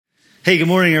Hey, good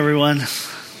morning, everyone.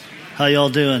 How y'all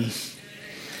doing?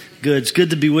 Good. It's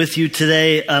good to be with you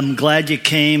today. I'm glad you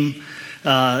came.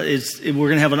 We're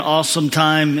going to have an awesome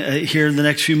time here in the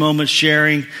next few moments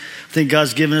sharing. I think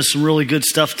God's given us some really good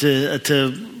stuff to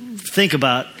think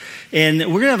about. And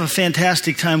we're going to have a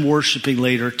fantastic time worshiping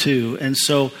later, too. And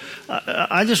so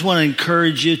I just want to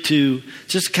encourage you to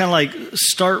just kind of like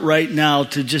start right now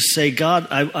to just say, God,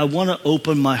 I want to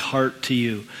open my heart to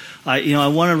you. I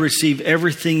want to receive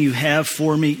everything you have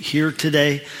for me here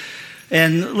today.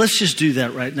 And let's just do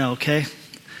that right now, okay?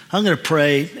 I'm going to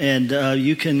pray, and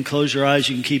you can close your eyes.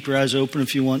 You can keep your eyes open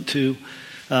if you want to.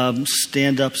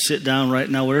 Stand up, sit down right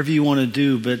now, whatever you want to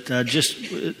do. But just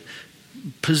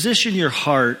position your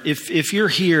heart. If you're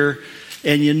here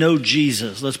and you know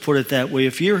Jesus, let's put it that way.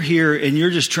 If you're here and you're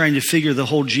just trying to figure the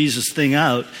whole Jesus thing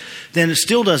out, then it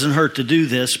still doesn't hurt to do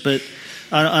this, but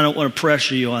I don't want to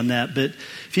pressure you on that. But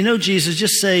if you know Jesus,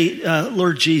 just say,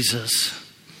 Lord Jesus,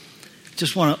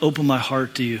 just want to open my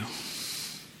heart to you.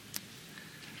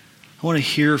 I want to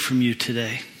hear from you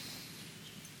today.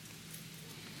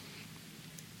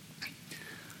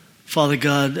 Father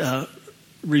God,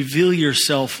 reveal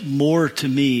yourself more to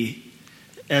me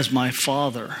as my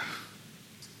Father.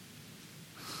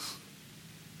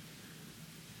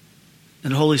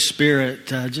 And Holy Spirit,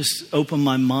 just open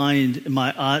my mind,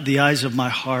 the eyes of my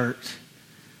heart.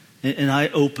 And I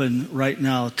open right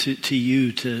now to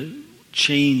you to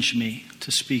change me,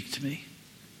 to speak to me.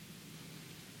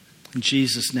 In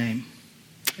Jesus' name,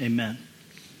 amen.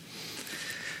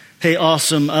 Hey,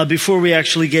 awesome. Before we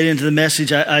actually get into the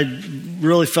message, I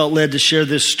really felt led to share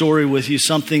this story with you,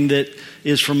 something that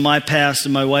is from my past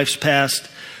and my wife's past.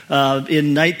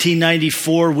 In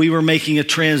 1994, we were making a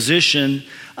transition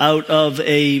out of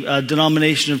a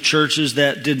denomination of churches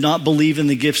that did not believe in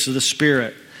the gifts of the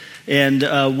Spirit. And it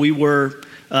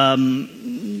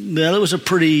was a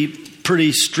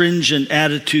pretty stringent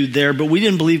attitude there, but we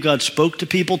didn't believe God spoke to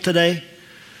people today.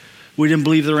 We didn't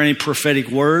believe there were any prophetic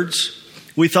words.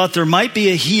 We thought there might be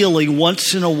a healing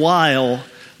once in a while,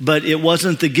 but it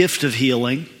wasn't the gift of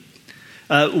healing.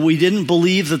 We didn't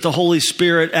believe that the Holy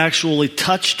Spirit actually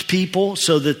touched people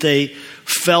so that they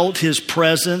felt His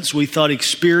presence. We thought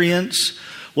experience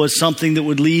was something that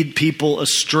would lead people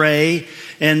astray,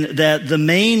 and that the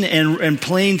main and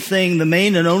plain thing, the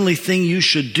main and only thing you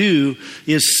should do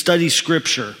is study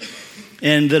Scripture.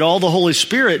 And that all the Holy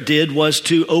Spirit did was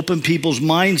to open people's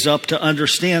minds up to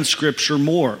understand Scripture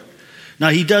more. Now,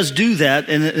 He does do that,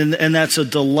 and that's a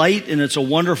delight, and it's a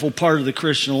wonderful part of the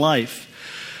Christian life.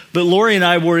 But Lori and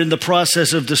I were in the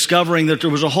process of discovering that there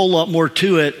was a whole lot more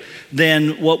to it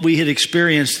than what we had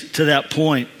experienced to that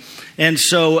point. And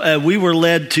so we were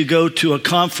led to go to a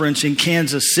conference in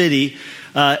Kansas City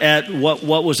at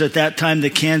what was at that time the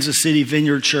Kansas City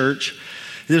Vineyard Church.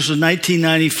 This was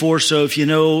 1994, so if you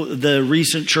know the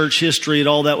recent church history and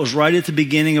all that, was right at the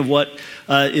beginning of what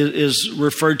is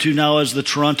referred to now as the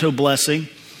Toronto Blessing.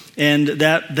 And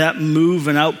that move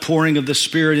and outpouring of the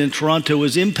Spirit in Toronto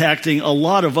was impacting a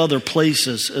lot of other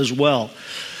places as well.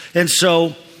 And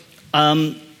so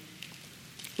I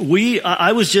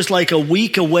was just like a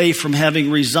week away from having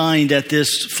resigned at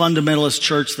this fundamentalist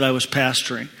church that I was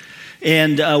pastoring.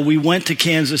 And we went to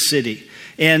Kansas City.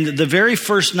 And the very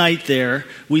first night there,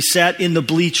 we sat in the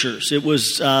bleachers. It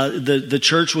was the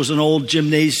church was an old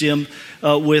gymnasium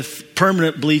with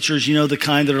permanent bleachers, you know, the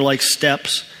kind that are like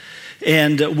steps.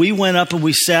 And we went up and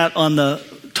we sat on the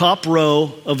top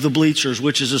row of the bleachers,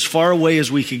 which is as far away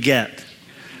as we could get.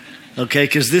 Okay,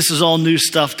 because this is all new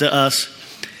stuff to us.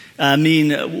 I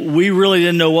mean, we really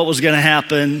didn't know what was going to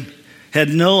happen, had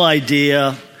no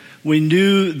idea. We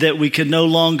knew that we could no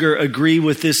longer agree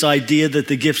with this idea that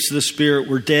the gifts of the Spirit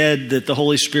were dead, that the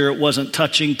Holy Spirit wasn't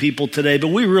touching people today, but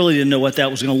we really didn't know what that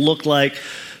was going to look like,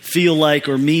 feel like,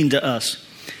 or mean to us.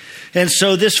 And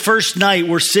so this first night,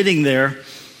 we're sitting there,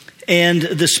 and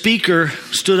the speaker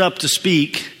stood up to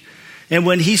speak, and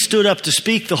when he stood up to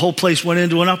speak, the whole place went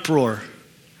into an uproar.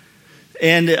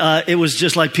 And it was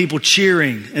just like people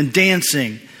cheering and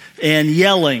dancing and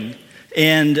yelling.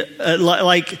 And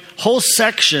like whole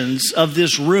sections of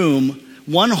this room,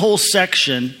 one whole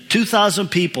section, 2,000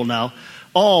 people now,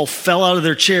 all fell out of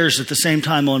their chairs at the same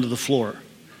time onto the floor.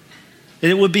 And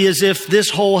it would be as if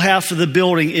this whole half of the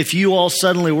building, if you all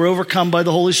suddenly were overcome by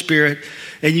the Holy Spirit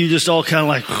and you just all kind of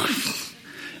like,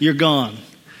 you're gone.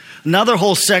 Another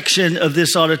whole section of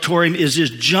this auditorium is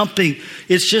just jumping.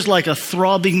 It's just like a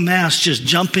throbbing mass just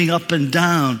jumping up and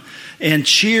down and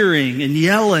cheering and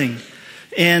yelling.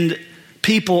 And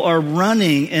people are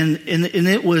running. And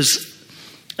it was,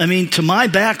 I mean, to my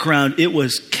background, it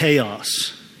was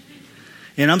chaos.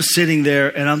 And I'm sitting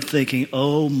there and I'm thinking,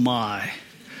 oh my.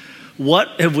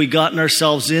 what have we gotten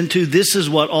ourselves into? This is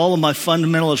what all of my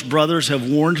fundamentalist brothers have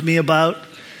warned me about.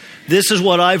 This is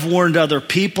what I've warned other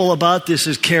people about. This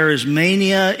is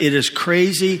charismania. It is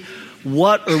crazy.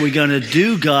 What are we going to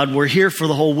do, God? We're here for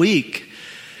the whole week.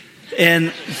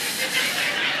 And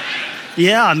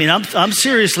yeah, I mean, I'm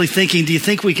seriously thinking, do you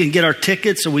think we can get our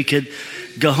tickets so we could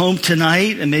go home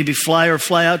tonight and maybe fly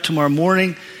out tomorrow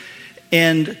morning?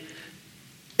 And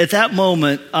at that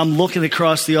moment, I'm looking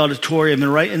across the auditorium,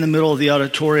 and right in the middle of the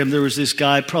auditorium, there was this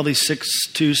guy, probably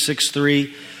 6'2",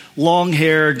 6'3", long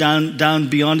hair down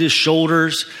beyond his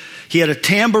shoulders. He had a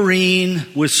tambourine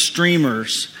with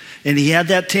streamers, and he had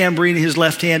that tambourine in his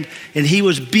left hand, and he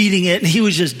was beating it, and he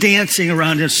was just dancing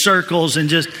around in circles and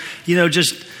just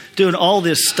doing all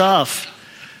this stuff.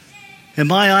 And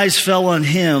my eyes fell on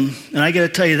him, and I got to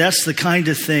tell you, that's the kind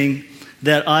of thing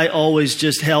that I always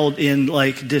just held in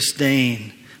like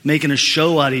disdain. Making a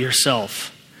show out of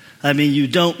yourself. I mean, you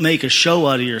don't make a show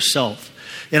out of yourself.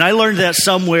 And I learned that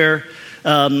somewhere,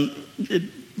 I'm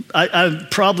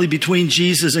probably between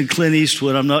Jesus and Clint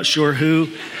Eastwood. I'm not sure who.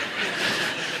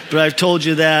 But I've told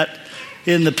you that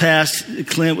in the past.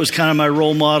 Clint was kind of my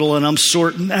role model, and I'm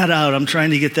sorting that out. I'm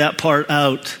trying to get that part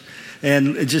out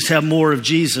and just have more of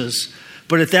Jesus.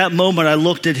 But at that moment, I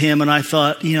looked at him and I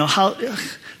thought,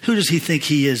 who does he think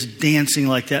he is, dancing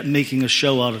like that, making a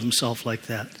show out of himself like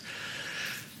that?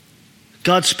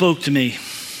 God spoke to me.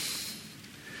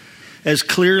 As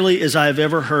clearly as I've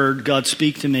ever heard God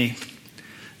speak to me.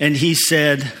 And he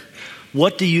said,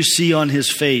 what do you see on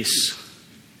his face?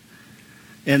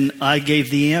 And I gave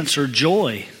the answer,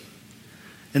 joy.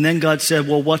 And then God said,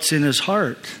 well, what's in his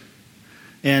heart?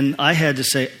 And I had to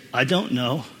say, I don't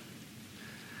know.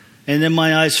 And then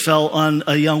my eyes fell on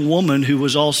a young woman who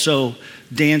was also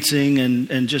dancing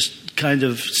and just kind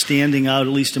of standing out,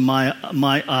 at least in my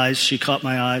eyes. She caught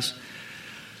my eyes.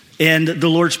 And the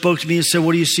Lord spoke to me and said,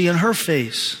 what do you see in her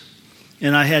face?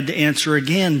 And I had to answer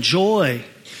again, joy.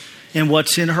 And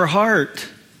what's in her heart?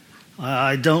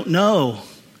 I don't know.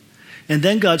 And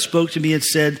then God spoke to me and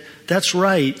said, that's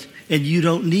right, and you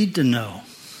don't need to know.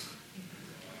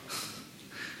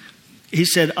 He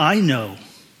said, I know.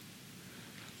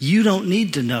 You don't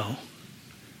need to know.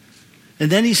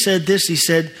 And then he said this, he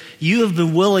said, you have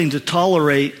been willing to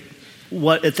tolerate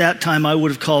what at that time I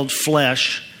would have called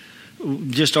flesh,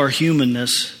 just our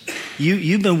humanness.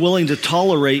 You've been willing to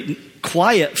tolerate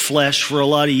quiet flesh for a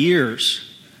lot of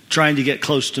years, trying to get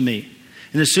close to me.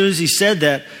 And as soon as he said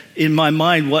that, in my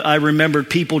mind, what I remembered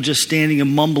people just standing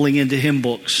and mumbling into hymn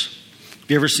books. Have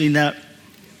you ever seen that?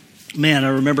 Man, I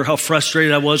remember how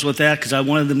frustrated I was with that because I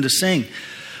wanted them to sing.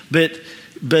 But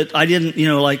I didn't,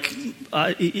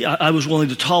 I was willing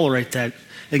to tolerate that.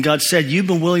 And God said, you've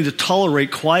been willing to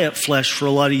tolerate quiet flesh for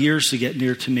a lot of years to get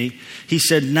near to me. He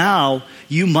said, now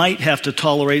you might have to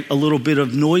tolerate a little bit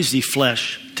of noisy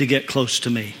flesh to get close to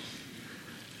me.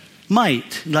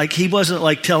 Might. Like he wasn't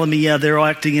like telling me, yeah, they're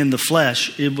acting in the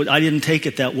flesh. I didn't take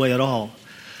it that way at all.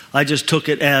 I just took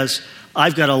it as,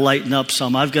 I've got to lighten up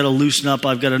some. I've got to loosen up.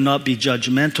 I've got to not be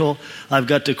judgmental. I've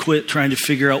got to quit trying to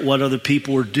figure out what other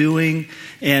people are doing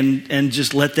and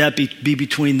just let that be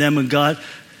between them and God.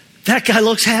 That guy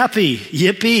looks happy.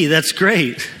 Yippee. That's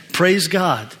great. Praise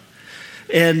God.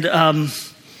 And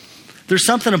there's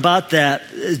something about that,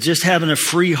 just having a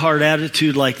free heart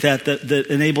attitude like that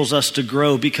enables us to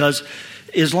grow, because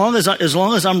as long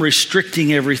as I'm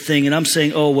restricting everything and I'm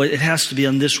saying, oh, well, it has to be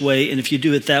on this way, and if you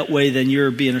do it that way, then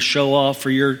you're being a show off, or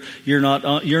you're not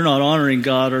honoring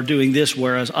God or doing this,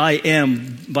 whereas I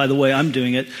am, by the way, I'm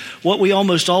doing it. What we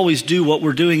almost always do, what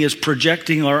we're doing is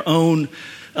projecting our own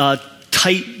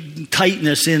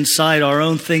tightness inside, our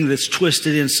own thing that's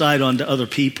twisted inside onto other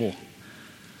people.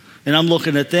 And I'm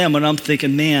looking at them and I'm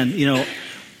thinking, man,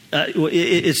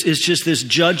 it's just this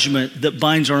judgment that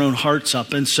binds our own hearts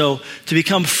up. And so to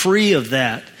become free of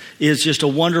that is just a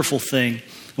wonderful thing.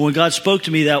 And when God spoke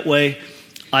to me that way,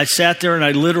 I sat there and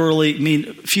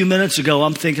a few minutes ago,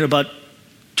 I'm thinking about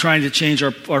trying to change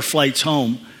our flights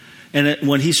home. And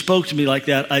when he spoke to me like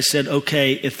that, I said,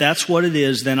 okay, if that's what it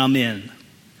is, then I'm in.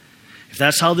 If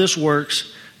that's how this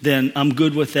works, then I'm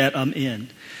good with that, I'm in.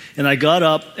 And I got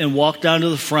up and walked down to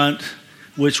the front,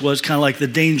 which was kind of like the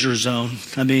danger zone.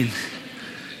 I mean,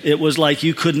 it was like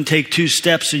you couldn't take 2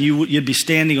 steps and you'd be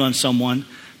standing on someone.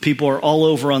 People are all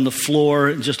over on the floor,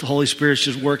 and just the Holy Spirit's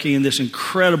just working in this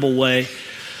incredible way.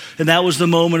 And that was the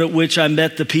moment at which I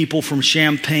met the people from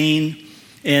Champaign.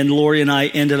 And Lori and I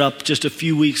ended up just a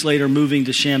few weeks later moving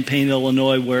to Champaign,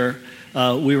 Illinois, where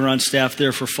we were on staff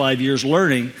there for 5 years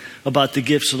learning about the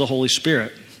gifts of the Holy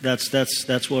Spirit.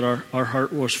 That's what our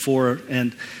heart was for,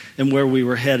 and where we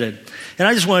were headed. And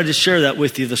I just wanted to share that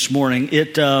with you this morning.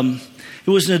 It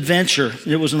was an adventure.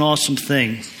 It was an awesome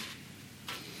thing.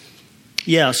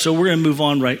 Yeah, so we're going to move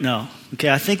on right now. Okay,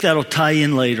 I think that'll tie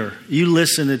in later. You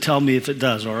listen and tell me if it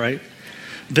does, all right?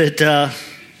 But, Father,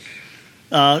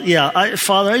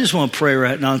 I just want to pray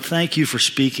right now and thank you for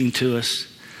speaking to us.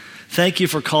 Thank you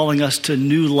for calling us to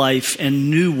new life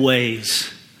and new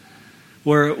ways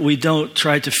where we don't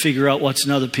try to figure out what's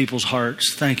in other people's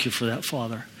hearts. Thank you for that,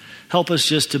 Father. Help us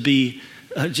just to be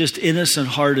just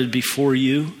innocent-hearted before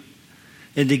you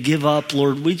and to give up,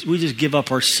 Lord. We just give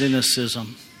up our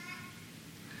cynicism.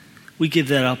 We give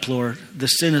that up, Lord. The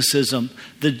cynicism,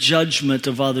 the judgment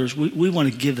of others. We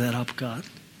want to give that up, God.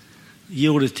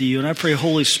 Yield it to you. And I pray,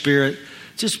 Holy Spirit,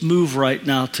 just move right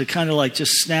now to kind of like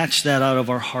just snatch that out of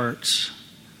our hearts.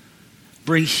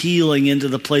 Bring healing into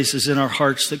the places in our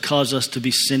hearts that cause us to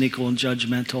be cynical and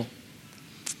judgmental.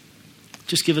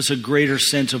 Just give us a greater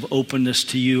sense of openness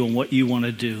to you and what you want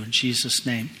to do. In Jesus'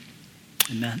 name,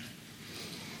 amen.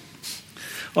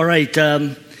 All right.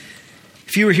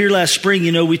 If you were here last spring,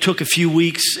 you know we took a few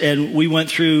weeks and we went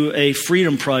through a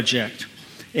freedom project.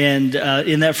 And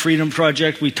in that freedom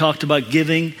project, we talked about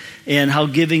giving and how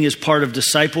giving is part of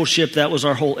discipleship. That was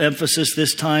our whole emphasis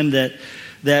this time, that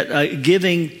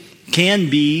giving can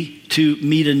be to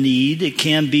meet a need. It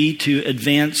can be to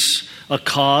advance a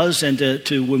cause, and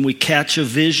to when we catch a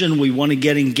vision, we want to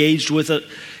get engaged with it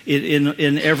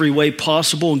in every way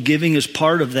possible, and giving is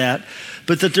part of that.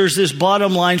 But that there's this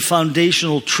bottom line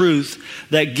foundational truth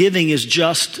that giving is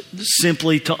just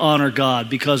simply to honor God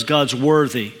because God's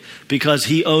worthy, because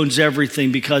he owns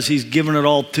everything, because he's given it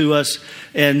all to us,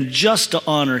 and just to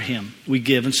honor him, we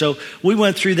give. And so we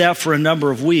went through that for a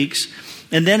number of weeks.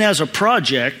 And then as a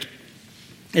project,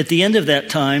 at the end of that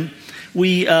time,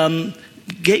 we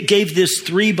gave this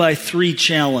 3x3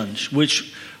 challenge,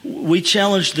 which we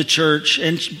challenged the church.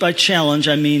 And by challenge,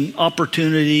 I mean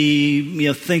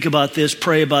opportunity, think about this,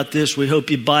 pray about this. We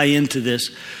hope you buy into this.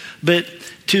 But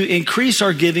to increase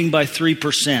our giving by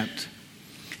 3%.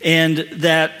 And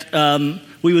that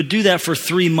we would do that for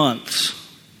 3 months.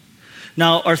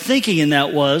 Now, our thinking in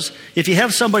that was, if you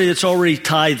have somebody that's already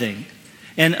tithing,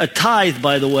 and a tithe,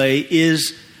 by the way,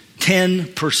 is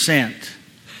 10%.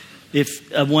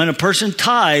 When a person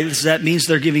tithes, that means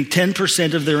they're giving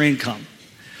 10% of their income.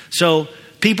 So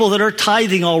people that are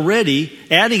tithing already,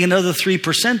 adding another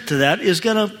 3% to that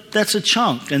that's a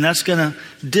chunk, and that's going to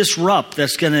disrupt,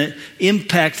 that's going to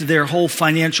impact their whole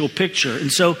financial picture. And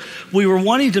so we were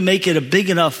wanting to make it a big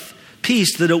enough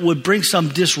piece that it would bring some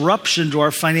disruption to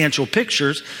our financial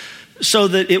pictures so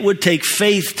that it would take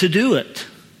faith to do it.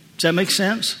 Does that make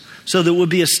sense? So there would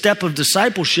be a step of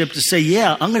discipleship to say,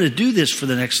 yeah, I'm going to do this for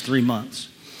the next 3 months.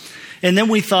 And then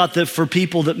we thought that for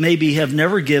people that maybe have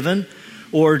never given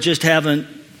or just haven't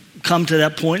come to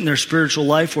that point in their spiritual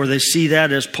life where they see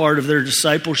that as part of their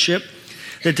discipleship,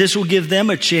 that this will give them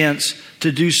a chance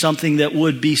to do something that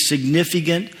would be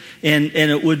significant and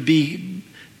it would be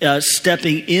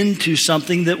stepping into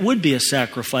something that would be a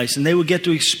sacrifice, and they would get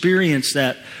to experience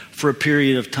that for a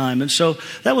period of time. And so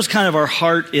that was kind of our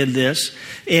heart in this.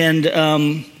 And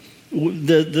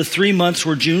the 3 months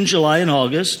were June, July, and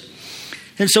August.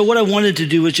 And so what I wanted to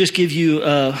do was just give you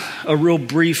a real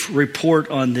brief report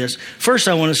on this. First,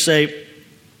 I want to say,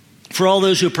 for all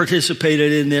those who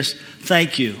participated in this,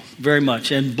 thank you very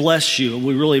much and bless you.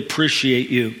 We really appreciate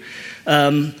you.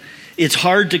 It's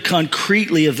hard to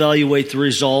concretely evaluate the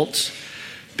results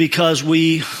because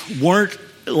we weren't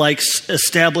like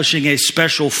establishing a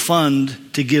special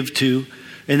fund to give to,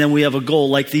 and then we have a goal.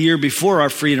 Like the year before our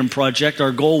Freedom Project,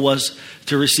 our goal was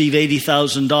to receive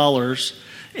 $80,000,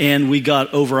 and we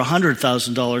got over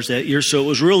 $100,000 that year. So it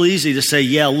was real easy to say,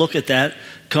 yeah, look at that,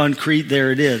 concrete,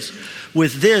 there it is.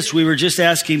 With this, we were just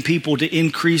asking people to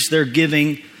increase their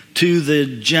giving to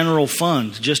the general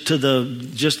fund, just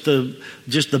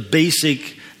the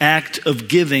basic act of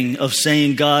giving, of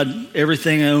saying, God,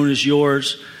 everything I own is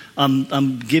yours.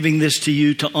 I'm giving this to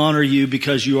you to honor you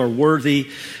because you are worthy.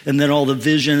 And then all the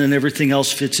vision and everything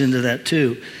else fits into that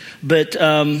too. But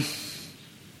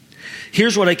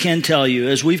here's what I can tell you.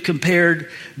 As we've compared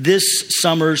this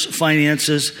summer's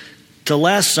finances to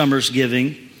last summer's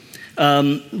giving,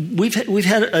 we've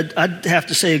had, I'd have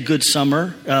to say, a good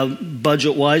summer,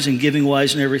 budget-wise and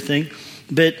giving-wise and everything.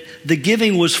 But the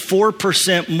giving was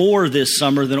 4% more this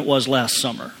summer than it was last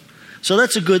summer. So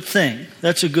that's a good thing.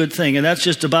 That's a good thing. And that's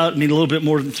just about, a little bit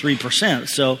more than 3%.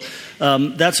 So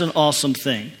that's an awesome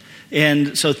thing.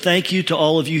 And so thank you to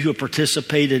all of you who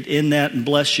participated in that, and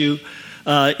bless you.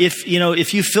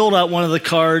 If you filled out one of the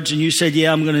cards and you said,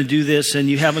 yeah, I'm going to do this, and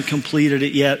you haven't completed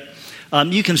it yet,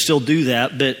 you can still do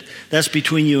that, but that's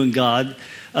between you and God.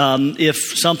 If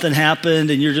something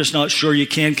happened and you're just not sure you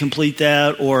can complete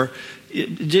that, or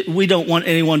we don't want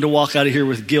anyone to walk out of here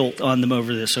with guilt on them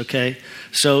over this, okay?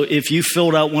 So if you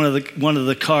filled out one of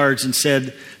the cards and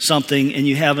said something and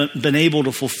you haven't been able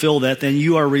to fulfill that, then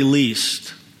you are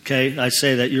released, okay? I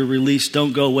say that you're released.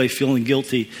 Don't go away feeling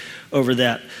guilty over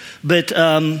that. But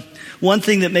one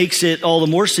thing that makes it all the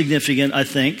more significant, I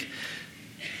think,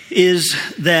 is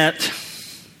that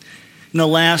in the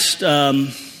last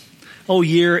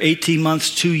year, 18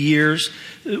 months, 2 years,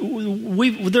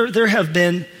 there have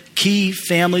been key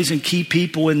families and key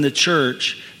people in the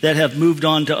church that have moved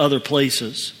on to other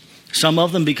places. Some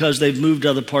of them because they've moved to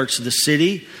other parts of the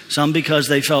city. Some because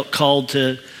they felt called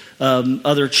to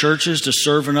other churches, to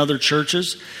serve in other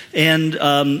churches. And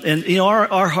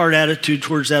our heart attitude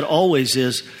towards that always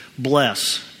is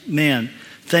bless. Man,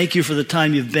 thank you for the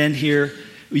time you've been here.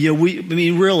 We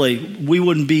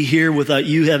wouldn't be here without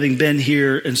you having been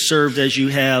here and served as you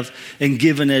have and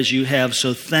given as you have.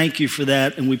 So thank you for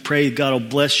that. And we pray God will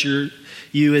bless you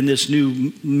in this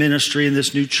new ministry, in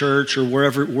this new church, or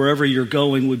wherever you're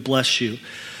going. We bless you.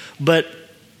 But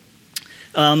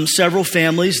several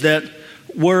families that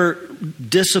were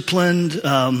disciplined,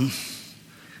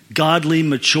 godly,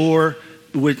 mature,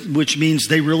 which means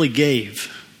they really gave.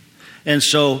 And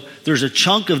so there's a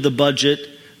chunk of the budget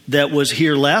that was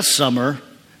here last summer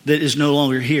that is no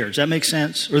longer here. Does that make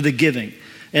sense? Or the giving.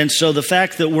 And so the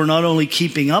fact that we're not only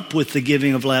keeping up with the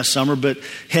giving of last summer, but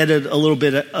headed a little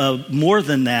bit more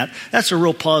than that, that's a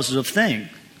real positive thing.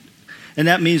 And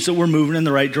that means that we're moving in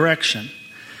the right direction.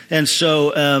 And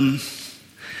so,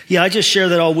 I just share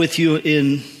that all with you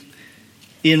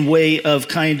in way of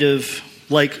kind of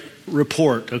like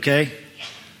report, okay?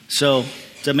 So,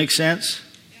 does that make sense?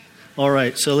 All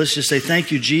right, so let's just say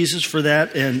thank you, Jesus, for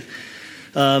that. And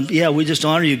we just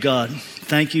honor you, God.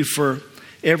 Thank you for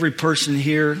every person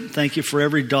here. Thank you for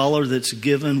every dollar that's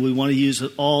given. We want to use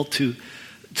it all to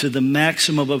the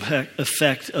maximum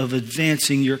effect of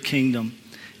advancing your kingdom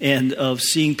and of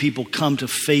seeing people come to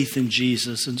faith in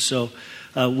Jesus. And so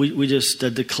we just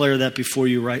declare that before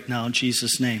you right now in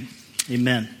Jesus' name.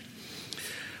 Amen.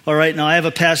 All right, now I have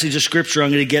a passage of scripture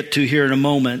I'm going to get to here in a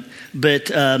moment,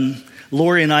 but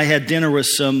Lori and I had dinner with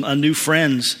some new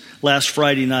friends last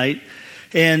Friday night,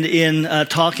 and in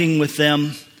talking with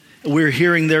them, we're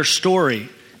hearing their story.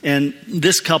 And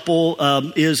this couple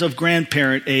is of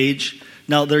grandparent age.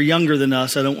 Now, they're younger than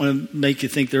us. I don't want to make you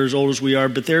think they're as old as we are,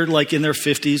 but they're like in their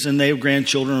 50s, and they have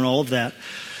grandchildren and all of that.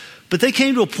 But they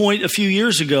came to a point a few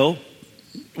years ago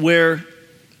where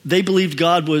they believed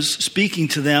God was speaking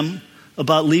to them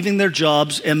about leaving their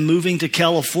jobs and moving to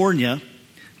California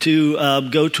to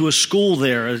go to a school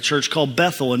there at a church called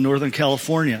Bethel in Northern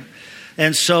California.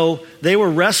 And so they were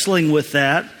wrestling with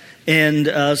that and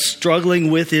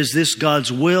struggling with, is this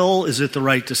God's will? Is it the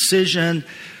right decision?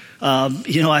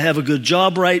 I have a good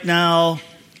job right now.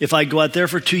 If I go out there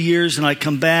for 2 years and I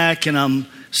come back and I'm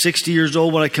 60 years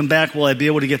old when I come back, will I be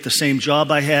able to get the same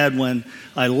job I had when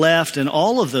I left? And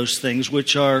all of those things,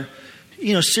 which are,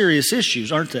 serious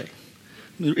issues, aren't they?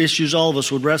 Issues all of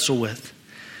us would wrestle with.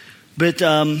 But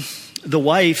the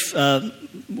wife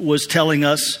was telling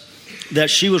us that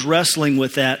she was wrestling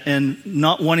with that and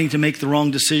not wanting to make the wrong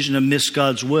decision and miss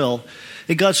God's will.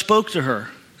 And God spoke to her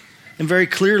and very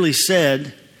clearly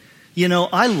said,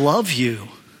 I love you.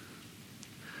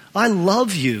 I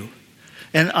love you.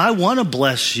 And I want to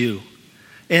bless you.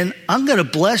 And I'm going to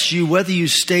bless you whether you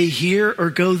stay here or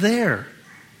go there.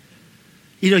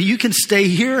 You can stay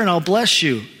here and I'll bless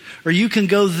you. Or you can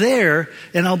go there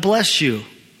and I'll bless you.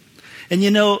 And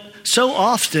so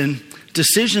often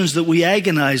decisions that we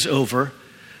agonize over,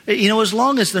 as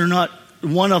long as they're not,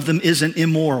 one of them isn't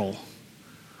immoral,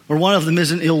 or one of them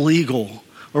isn't illegal,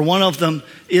 or one of them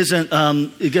isn't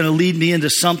going to lead me into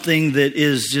something that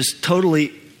is just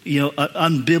totally,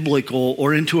 unbiblical,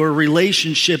 or into a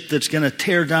relationship that's going to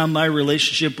tear down my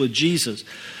relationship with Jesus.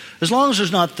 As long as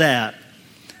there's not that,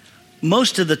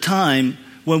 most of the time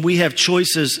when we have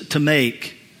choices to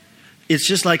make, it's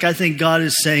just like I think God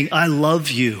is saying, I love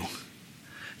you.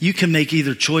 You can make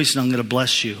either choice and I'm going to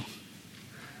bless you.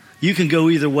 You can go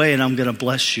either way and I'm going to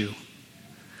bless you.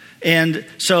 And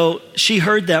so she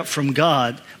heard that from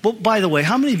God. But by the way,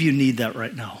 how many of you need that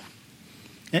right now?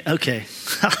 Okay.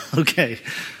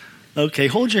 Okay.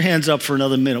 Hold your hands up for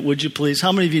another minute, would you please?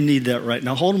 How many of you need that right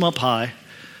now? Hold them up high.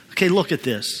 Okay, look at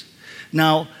this.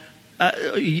 Now,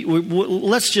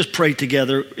 let's just pray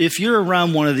together. If you're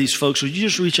around one of these folks, would you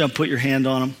just reach out and put your hand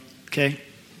on them? Okay?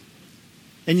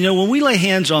 And when we lay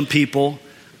hands on people,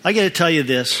 I got to tell you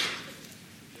this.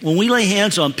 When we lay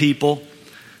hands on people,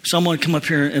 someone come up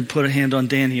here and put a hand on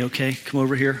Danny, okay? Come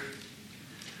over here.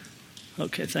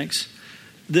 Okay, thanks.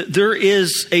 There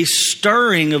is a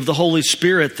stirring of the Holy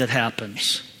Spirit that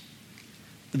happens.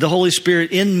 The Holy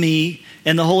Spirit in me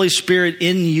and the Holy Spirit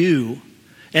in you.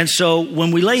 And so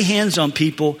when we lay hands on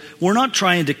people, we're not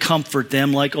trying to comfort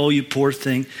them like, oh, you poor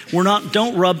thing.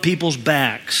 Don't rub people's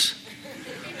backs.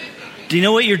 Do you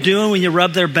know what you're doing when you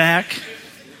rub their back?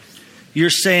 You're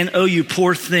saying, oh, you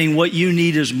poor thing, what you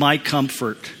need is my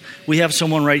comfort. We have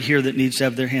someone right here that needs to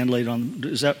have their hand laid on.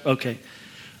 Is that okay?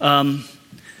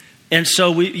 And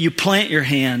so you plant your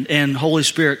hand and Holy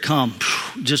Spirit come.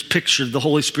 Just picture the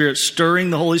Holy Spirit stirring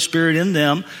the Holy Spirit in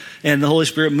them and the Holy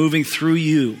Spirit moving through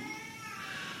you.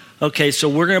 Okay, so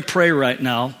we're going to pray right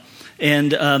now.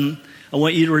 And I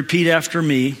want you to repeat after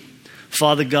me.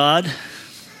 Father God,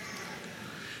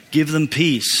 give them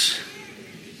peace.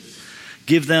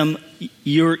 Give them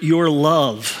your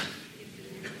love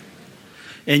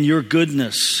and your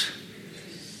goodness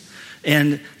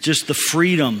and just the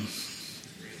freedom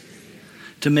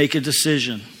to make a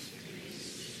decision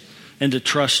and to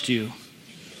trust you.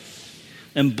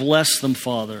 And bless them,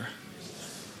 Father,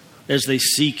 as they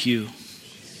seek you.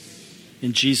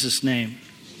 In Jesus' name,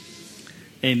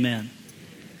 amen.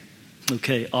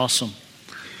 Okay, awesome.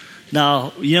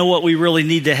 Now, you know what we really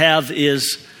need to have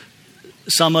is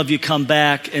some of you come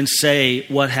back and say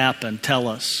what happened. Tell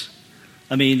us.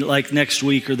 I mean, like next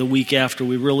week or the week after,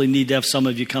 we really need to have some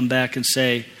of you come back and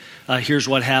say, here's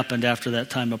what happened after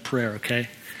that time of prayer, okay?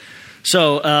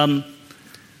 So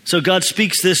God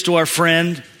speaks this to our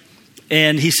friend,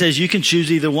 and he says, you can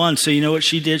choose either one. So you know what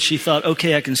she did? She thought,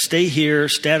 okay, I can stay here.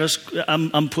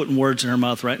 I'm putting words in her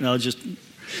mouth right now. Just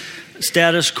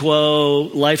status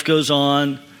quo, life goes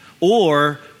on.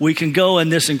 Or we can go on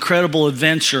this incredible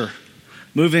adventure,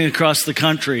 moving across the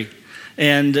country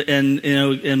and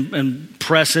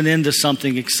pressing into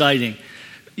something exciting.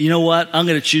 You know what? I'm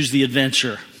going to choose the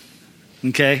adventure.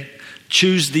 Okay?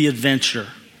 Choose the adventure.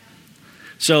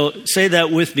 So say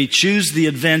that with me. Choose the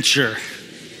adventure.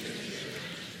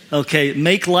 Okay,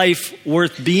 make life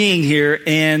worth being here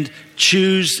and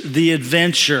choose the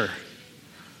adventure.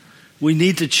 We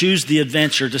need to choose the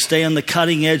adventure to stay on the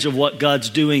cutting edge of what God's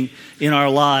doing in our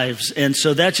lives. And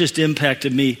so that just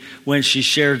impacted me when she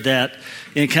shared that.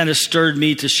 And it kind of stirred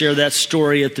me to share that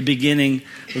story at the beginning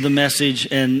of the message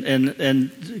and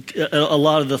a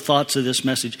lot of the thoughts of this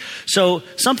message. So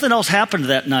something else happened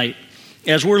that night.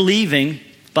 As we're leaving,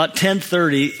 about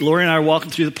 10:30, Lori and I are walking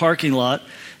through the parking lot.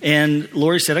 And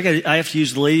Lori said, I have to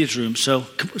use the ladies' room. So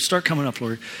start coming up,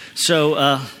 Lori. So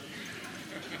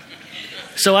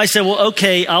I said, well,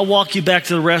 okay, I'll walk you back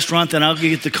to the restaurant. Then I'll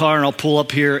get the car and I'll pull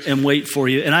up here and wait for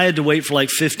you. And I had to wait for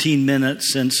like 15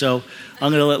 minutes. And so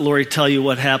I'm going to let Lori tell you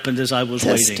what happened as I was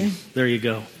waiting. There you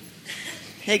go.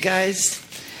 Hey, guys.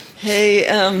 Hey,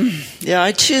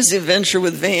 I choose the adventure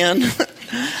with Van.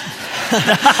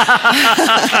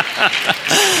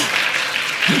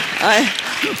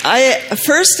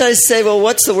 First I say, well,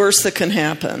 what's the worst that can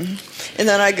happen? And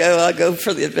then I'll go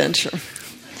for the adventure.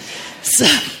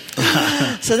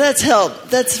 So that's helped.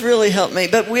 That's really helped me.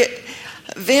 But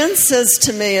Van says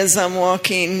to me as I'm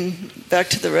walking back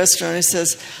to the restaurant, he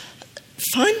says,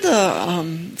 find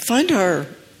our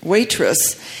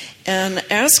waitress and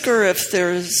ask her if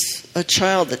there's a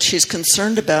child that she's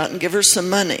concerned about and give her some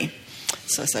money.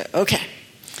 So I say, okay.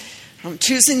 I'm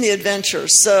choosing the adventure.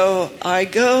 So I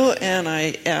go and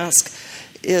I ask,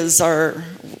 is our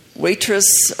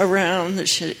waitress around?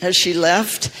 Has she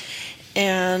left?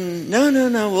 And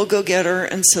no, we'll go get her.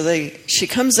 And so she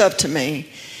comes up to me,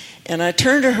 and I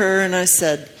turned to her and I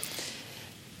said,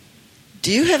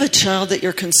 do you have a child that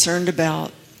you're concerned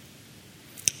about?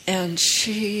 And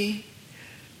she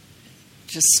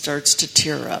just starts to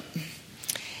tear up.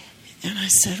 And I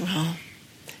said, well,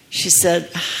 she said,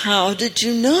 how did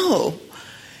you know?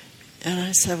 And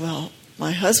I said, well,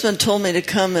 my husband told me to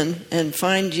come and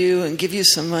find you and give you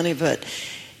some money, but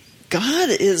God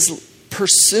is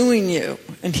pursuing you,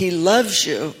 and he loves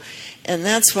you. And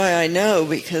that's why I know,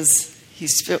 because he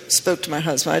spoke to my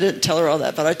husband. I didn't tell her all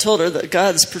that, but I told her that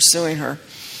God's pursuing her.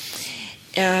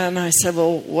 And I said,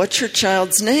 well, what's your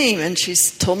child's name? And she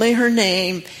told me her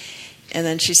name, and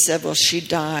then she said, well, she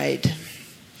died.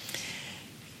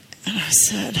 And I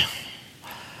said,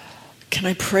 can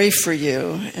I pray for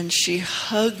you? And she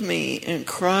hugged me and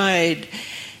cried.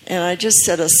 And I just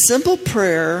said a simple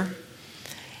prayer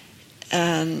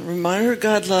and reminded her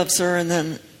God loves her, and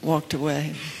then walked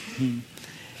away. Mm-hmm.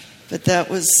 But that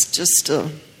was just a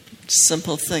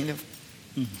simple thing.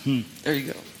 There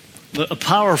you go. A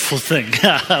powerful thing,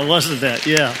 wasn't that?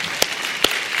 Yeah.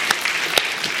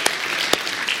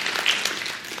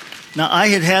 Now, I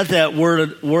had that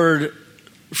word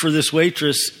for this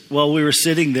waitress while we were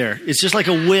sitting there. It's just like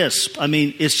a wisp. I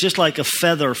mean, it's just like a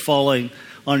feather falling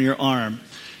on your arm.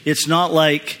 It's not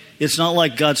like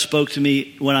God spoke to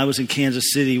me when I was in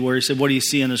Kansas City where he said, what do you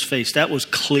see on his face? That was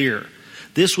clear.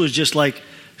 This was just like,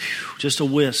 just a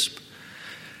wisp.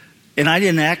 And I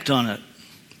didn't act on it.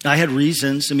 I had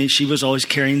reasons. I mean, she was always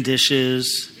carrying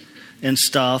dishes and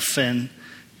stuff. But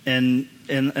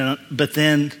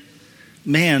then,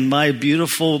 man, my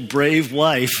beautiful, brave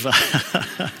wife,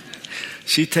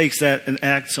 she takes that and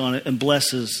acts on it and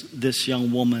blesses this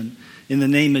young woman in the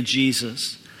name of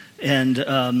Jesus. And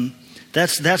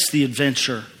that's the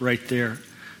adventure right there.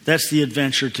 That's the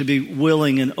adventure, to be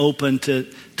willing and open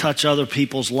to touch other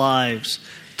people's lives.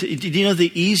 Do you know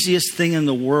the easiest thing in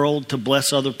the world to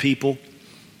bless other people?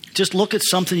 Just look at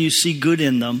something you see good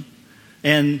in them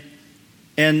and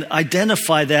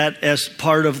identify that as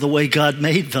part of the way God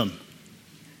made them.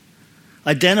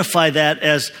 Identify that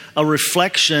as a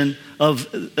reflection of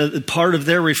part of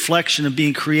their reflection of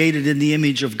being created in the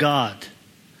image of God.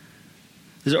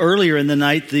 Because earlier in the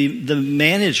night, the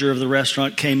manager of the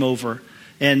restaurant came over,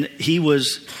 and he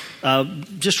was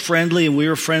just friendly, and we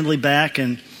were friendly back,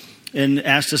 and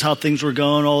asked us how things were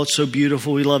going. Oh, it's so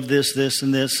beautiful. We love this, this,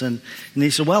 and this. And he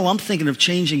said, well, I'm thinking of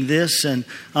changing this, and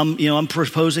I'm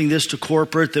proposing this to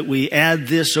corporate, that we add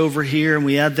this over here and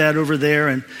we add that over there.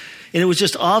 And it was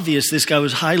just obvious this guy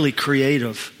was highly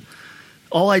creative.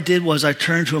 All I did was I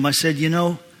turned to him. I said,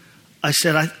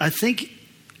 I think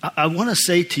I want to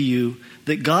say to you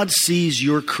that God sees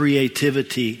your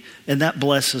creativity, and that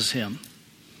blesses him.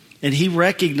 And he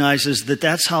recognizes that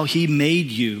that's how he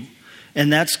made you.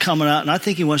 And that's coming out. And I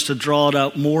think he wants to draw it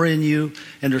out more in you.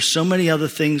 And there's so many other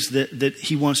things that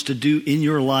he wants to do in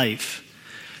your life.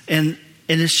 And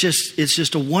it's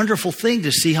just a wonderful thing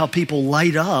to see how people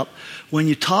light up when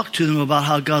you talk to them about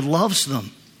how God loves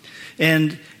them.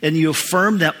 And you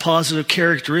affirm that positive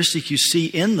characteristic you see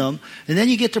in them. And then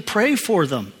you get to pray for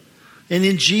them. And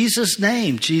in Jesus'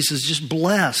 name, Jesus, just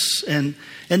bless. And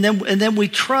then we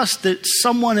trust that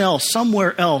someone else,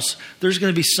 somewhere else, there's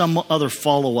going to be some other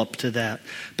follow-up to that.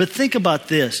 But think about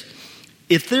this.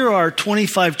 If there are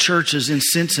 25 churches in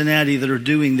Cincinnati that are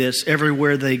doing this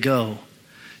everywhere they go,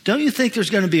 don't you think there's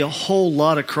going to be a whole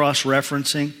lot of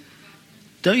cross-referencing?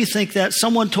 Don't you think that?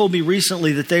 Someone told me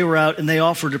recently that they were out and they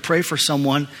offered to pray for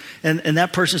someone, and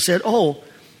that person said, oh,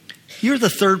 you're the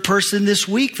third person this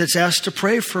week that's asked to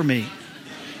pray for me.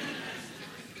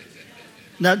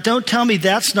 Now, don't tell me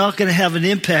that's not going to have an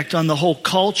impact on the whole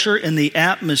culture and the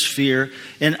atmosphere.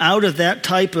 And out of that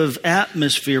type of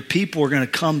atmosphere, people are going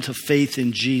to come to faith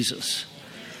in Jesus.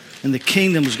 And the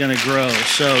kingdom is going to grow.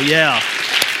 So, yeah.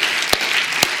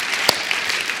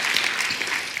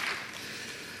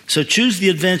 So choose the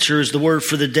adventure is the word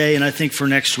for the day, and I think for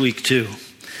next week too.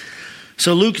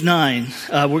 So Luke 9,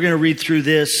 we're going to read through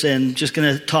this and just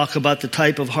going to talk about the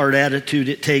type of heart attitude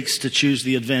it takes to choose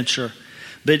the adventure.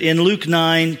 But in Luke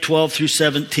 9, 12 through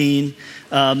 17,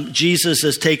 Jesus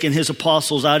has taken his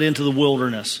apostles out into the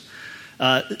wilderness.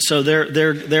 So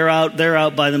they're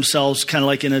out by themselves, kind of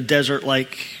like in a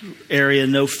desert-like area,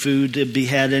 no food to be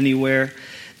had anywhere.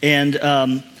 And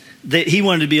he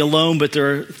wanted to be alone, but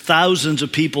there are thousands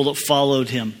of people that followed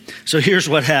him. So here's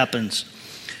what happens.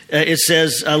 It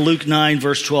says, Luke 9,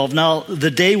 verse 12, now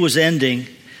the day was ending,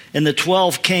 and the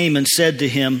 12 came and said to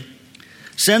him,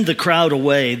 send the crowd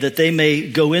away, that they may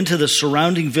go into the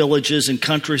surrounding villages and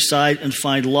countryside and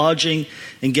find lodging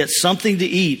and get something to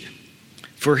eat.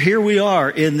 For here we are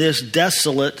in this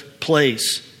desolate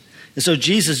place. And so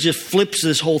Jesus just flips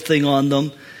this whole thing on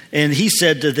them. And he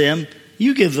said to them,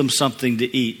 you give them something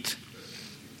to eat.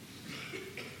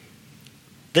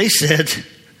 They said,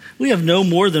 we have no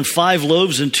more than 5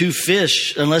 loaves and 2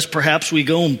 fish, unless perhaps we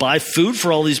go and buy food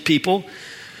for all these people.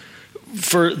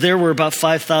 For there were about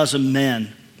 5,000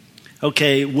 men.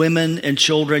 Okay, women and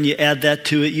children, you add that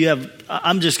to it. You have,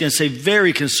 I'm just going to say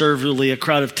very conservatively, a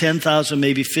crowd of 10,000,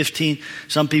 maybe 15.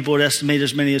 Some people would estimate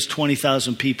as many as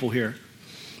 20,000 people here.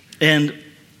 And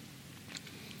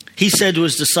he said to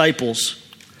his disciples,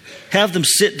 have them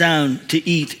sit down to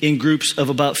eat in groups of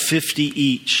about 50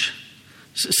 each.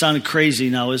 It sounded crazy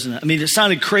now, isn't it? I mean, it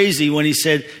sounded crazy when he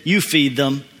said, you feed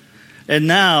them. And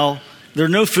now there are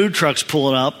no food trucks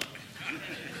pulling up.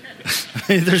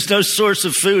 There's no source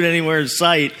of food anywhere in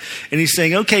sight. And he's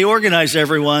saying, okay, organize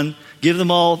everyone. Give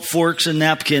them all forks and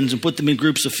napkins and put them in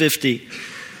groups of 50. He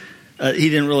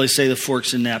didn't really say the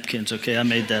forks and napkins. Okay, I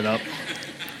made that up.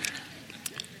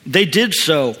 They did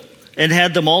so and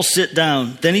had them all sit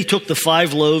down. Then he took the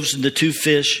 5 loaves and the 2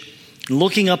 fish. And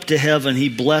looking up to heaven, he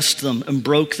blessed them and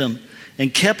broke them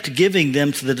and kept giving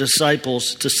them to the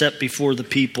disciples to set before the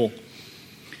people.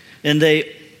 And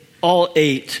they all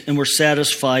ate and were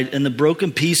satisfied, and the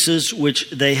broken pieces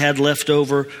which they had left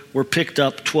over were picked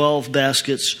up, 12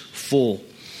 baskets full.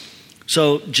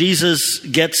 So Jesus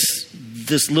gets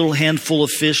this little handful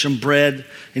of fish and bread,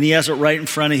 and he has it right in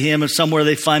front of him, and somewhere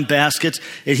they find baskets,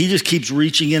 and he just keeps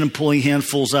reaching in and pulling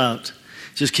handfuls out.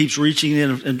 Just keeps reaching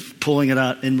in and pulling it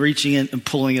out, and reaching in and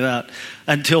pulling it out,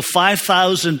 until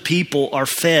 5,000 people are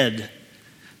fed.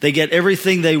 They get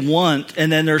everything they want,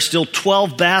 and then there's still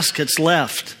 12 baskets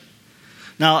left.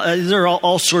 Now, there are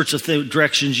all sorts of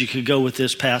directions you could go with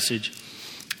this passage.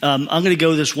 I'm going to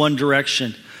go this one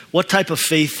direction. What type of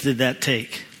faith did that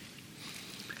take?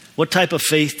 What type of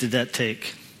faith did that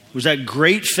take? Was that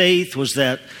great faith? Was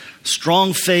that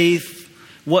strong faith?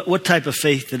 What type of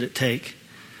faith did it take?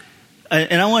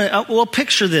 And well,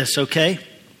 picture this, okay?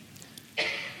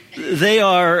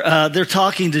 They're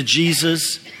talking to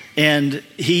Jesus, and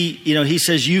he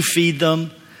says, "You feed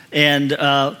them," and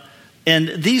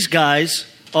these guys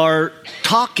are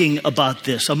talking about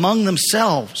this among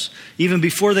themselves. Even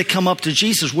before they come up to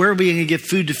Jesus, where are we going to get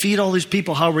food to feed all these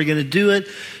people? How are we going to do it?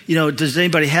 Does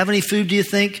anybody have any food, do you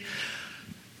think?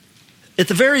 At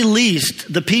the very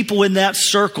least, the people in that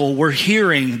circle were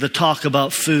hearing the talk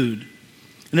about food.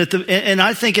 And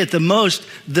I think at the most,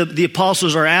 the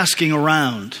apostles are asking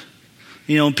around.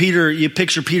 Peter, you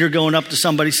picture Peter going up to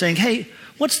somebody saying, "Hey,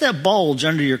 what's that bulge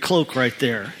under your cloak right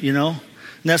there?" And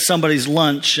that's somebody's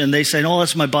lunch. And they say, "Oh,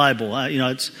 that's my Bible."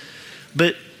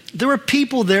 But there were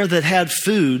people there that had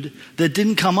food that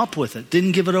didn't come up with it,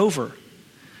 didn't give it over.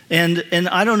 And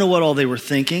I don't know what all they were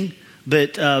thinking,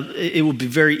 but it would be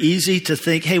very easy to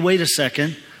think, "Hey, wait a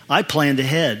second, I planned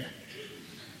ahead."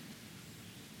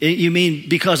 You mean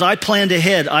because I planned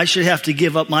ahead, I should have to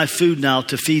give up my food now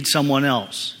to feed someone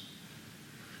else?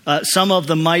 Some of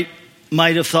them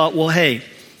might have thought, "Well, hey,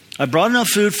 I brought enough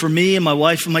food for me and my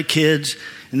wife and my kids,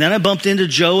 and then I bumped into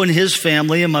Joe and his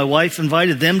family, and my wife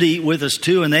invited them to eat with us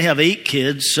too, and they have 8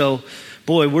 kids, so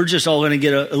boy, we're just all going to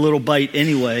get a little bite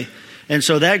anyway." And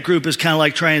so that group is kind of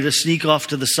like trying to sneak off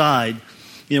to the side,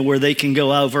 where they can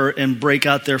go over and break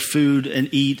out their food and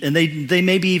eat. And they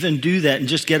maybe even do that and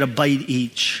just get a bite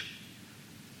each.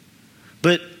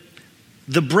 But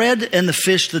the bread and the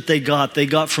fish that they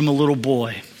got from a little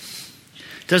boy.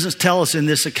 It doesn't tell us in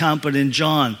this account, but in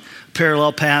John,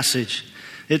 parallel passage,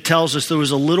 it tells us there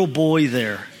was a little boy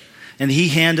there, and he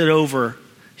handed over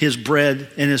his bread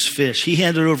and his fish. He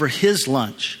handed over his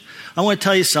lunch. I want to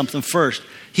tell you something first.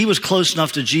 He was close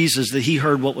enough to Jesus that he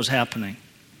heard what was happening.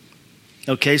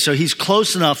 Okay, so he's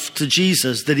close enough to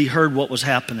Jesus that he heard what was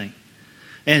happening.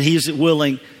 And he's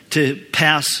willing to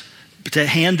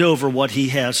hand over what he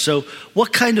has. So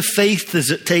what kind of faith does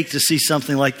it take to see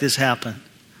something like this happen?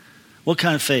 What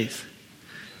kind of faith?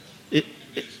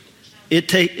 It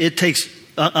takes,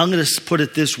 I'm going to put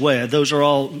it this way. Those are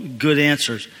all good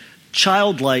answers.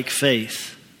 Childlike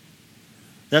faith.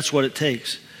 That's what it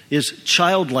takes, is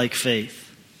childlike faith.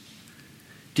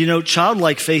 Do you know,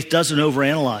 childlike faith doesn't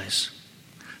overanalyze.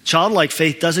 Childlike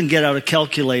faith doesn't get out a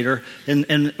calculator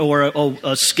or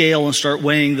a scale and start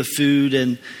weighing the food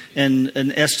and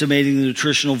estimating the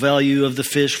nutritional value of the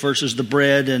fish versus the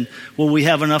bread, and will we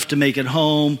have enough to make it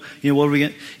home? What are we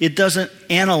going? It doesn't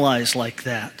analyze like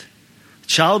that.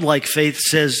 Childlike faith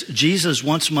says, "Jesus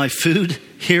wants my food.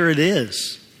 Here it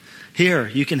is. Here,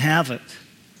 you can have it."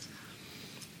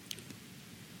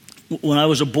 When I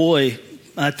was a boy,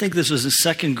 I think this was in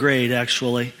 2nd grade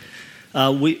actually.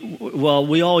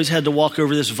 We always had to walk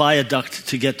over this viaduct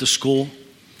to get to school.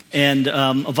 And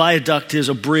a viaduct is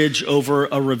a bridge over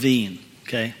a ravine,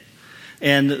 okay?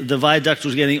 And the viaduct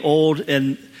was getting old,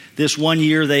 and this one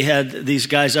year they had these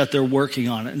guys out there working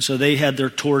on it. And so they had their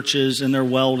torches and their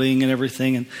welding and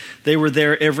everything, and they were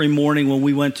there every morning when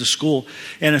we went to school.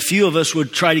 And a few of us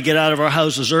would try to get out of our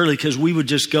houses early because we would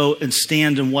just go and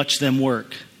stand and watch them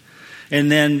work. And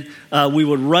then we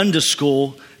would run to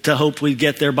school to hope we'd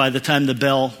get there by the time the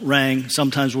bell rang.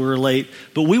 Sometimes we were late.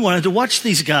 But we wanted to watch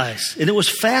these guys. And it was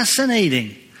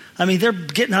fascinating. I mean, they're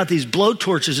getting out these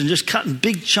blowtorches and just cutting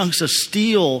big chunks of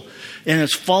steel, and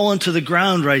it's falling to the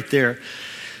ground right there.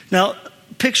 Now,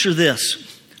 picture this.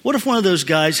 What if one of those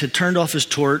guys had turned off his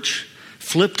torch,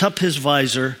 flipped up his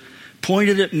visor,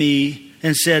 pointed at me,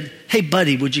 and said, "Hey,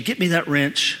 buddy, would you get me that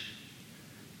wrench?"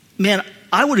 Man,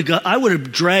 I would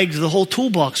have dragged the whole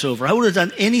toolbox over. I would have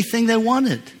done anything they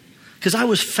wanted because I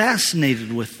was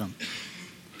fascinated with them.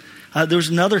 There was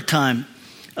another time,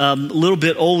 a little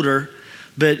bit older,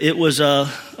 but it was a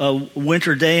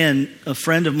winter day, and a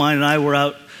friend of mine and I were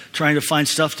out trying to find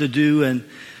stuff to do, and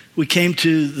we came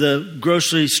to the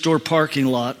grocery store parking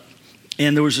lot,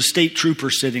 and there was a state trooper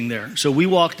sitting there. So we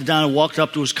walked down and walked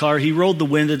up to his car. He rolled the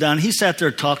window down. He sat there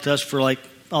and talked to us for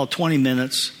 20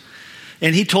 minutes.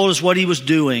 And he told us what he was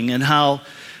doing and how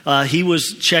he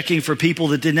was checking for people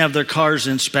that didn't have their cars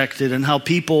inspected, and how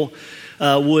people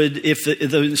would, if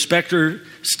the inspector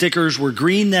stickers were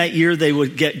green that year, they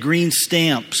would get green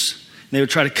stamps. They would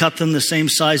try to cut them the same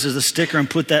size as the sticker and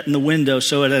put that in the window.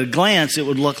 So at a glance, it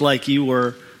would look like you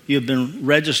had been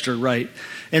registered right.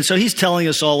 And so he's telling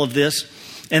us all of this.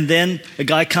 And then a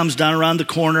guy comes down around the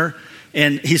corner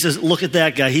and he says, look at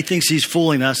that guy. He thinks he's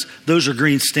fooling us. Those are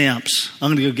green stamps. I'm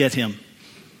going to go get him.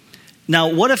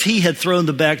 Now, what if he had thrown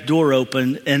the back door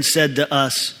open and said to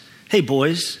us, hey,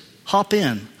 boys, hop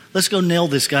in. Let's go nail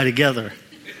this guy together.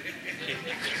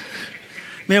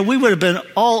 Man, we would have been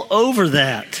all over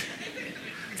that.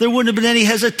 There wouldn't have been any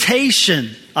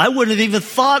hesitation. I wouldn't have even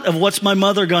thought of what's my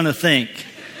mother going to think.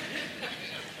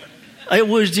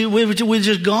 We're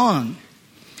just gone.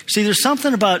 See, there's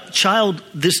something about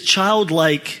this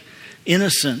childlike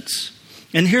innocence.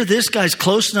 And here this guy's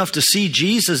close enough to see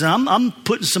Jesus. And I'm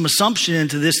putting some assumption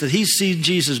into this that he's seen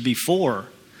Jesus before.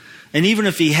 And even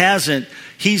if he hasn't,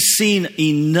 he's seen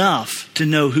enough to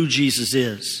know who Jesus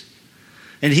is.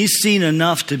 And he's seen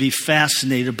enough to be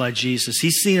fascinated by Jesus.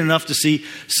 He's seen enough to see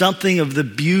something of the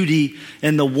beauty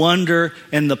and the wonder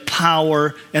and the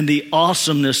power and the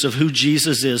awesomeness of who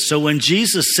Jesus is. So when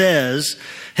Jesus says,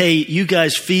 hey, you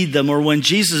guys feed them, or when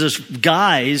Jesus'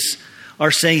 guys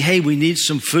are saying, hey, we need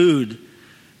some food,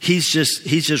 he's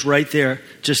just right there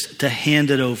just to hand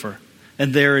it over.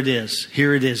 And there it is.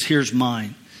 Here it is. Here's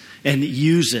mine. And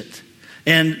use it.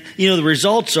 And, the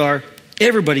results are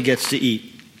everybody gets to eat.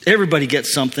 Everybody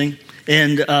gets something,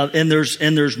 and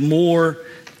there's more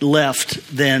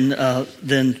left than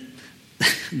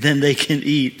they can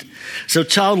eat. So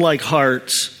childlike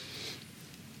hearts.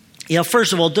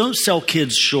 First of all, don't sell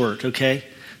kids short, okay?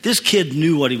 This kid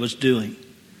knew what he was doing.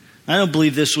 I don't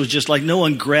believe this was just like no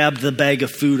one grabbed the bag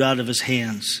of food out of his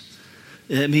hands.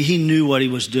 I mean, he knew what he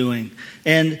was doing.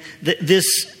 And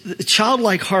this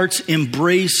childlike hearts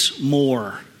embrace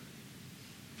more.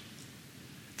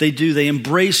 They do. They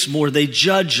embrace more. They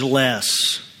judge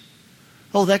less.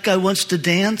 Oh, that guy wants to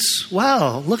dance?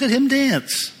 Wow, look at him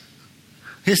dance.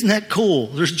 Isn't that cool?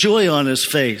 There's joy on his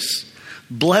face.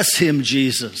 Bless him,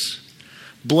 Jesus.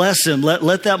 Bless him.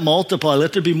 Let that multiply.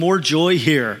 Let there be more joy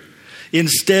here.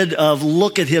 Instead of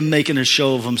look at him making a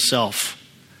show of himself.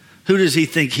 Who does he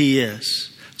think he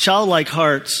is? Childlike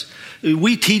hearts,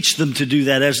 we teach them to do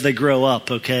that as they grow up,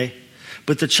 okay?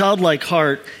 But the childlike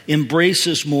heart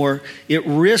embraces more. It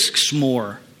risks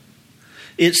more.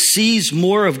 It sees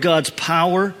more of God's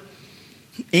power.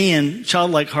 And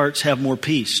childlike hearts have more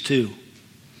peace too,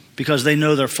 because they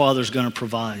know their Father's going to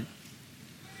provide.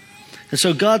 And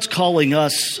so God's calling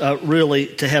us really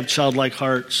to have childlike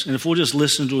hearts. And if we'll just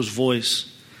listen to his voice,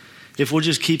 if we'll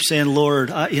just keep saying, Lord,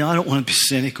 I don't want to be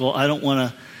cynical. I don't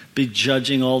want to be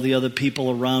judging all the other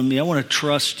people around me. I want to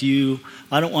trust you.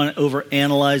 I don't want to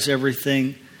overanalyze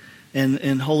everything.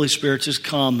 And Holy Spirit, just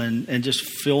come and just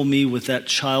fill me with that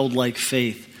childlike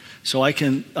faith. So I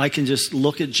can just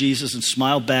look at Jesus and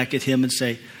smile back at him and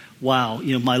say, wow,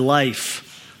 my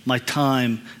life, my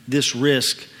time, this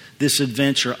risk, this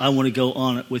adventure, I want to go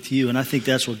on it with you. And I think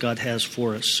that's what God has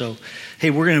for us. So, hey,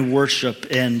 we're going to worship,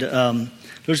 and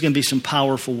there's going to be some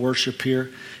powerful worship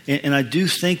here. And I do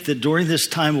think that during this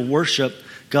time of worship,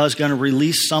 God's going to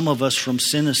release some of us from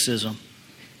cynicism.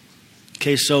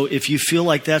 Okay, so if you feel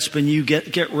like that's been you,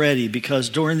 get ready, because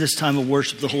during this time of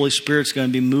worship, the Holy Spirit's going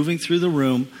to be moving through the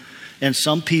room, and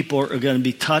some people are going to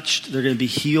be touched. They're going to be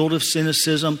healed of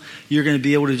cynicism. You're going to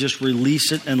be able to just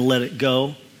release it and let it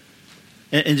go,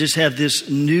 and just have this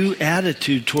new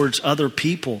attitude towards other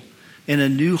people, and a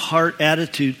new heart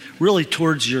attitude really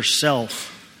towards yourself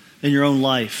in your own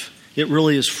life. It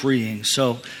really is freeing.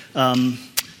 So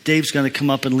Dave's going to come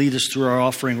up and lead us through our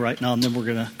offering right now, and then we're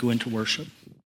going to go into worship.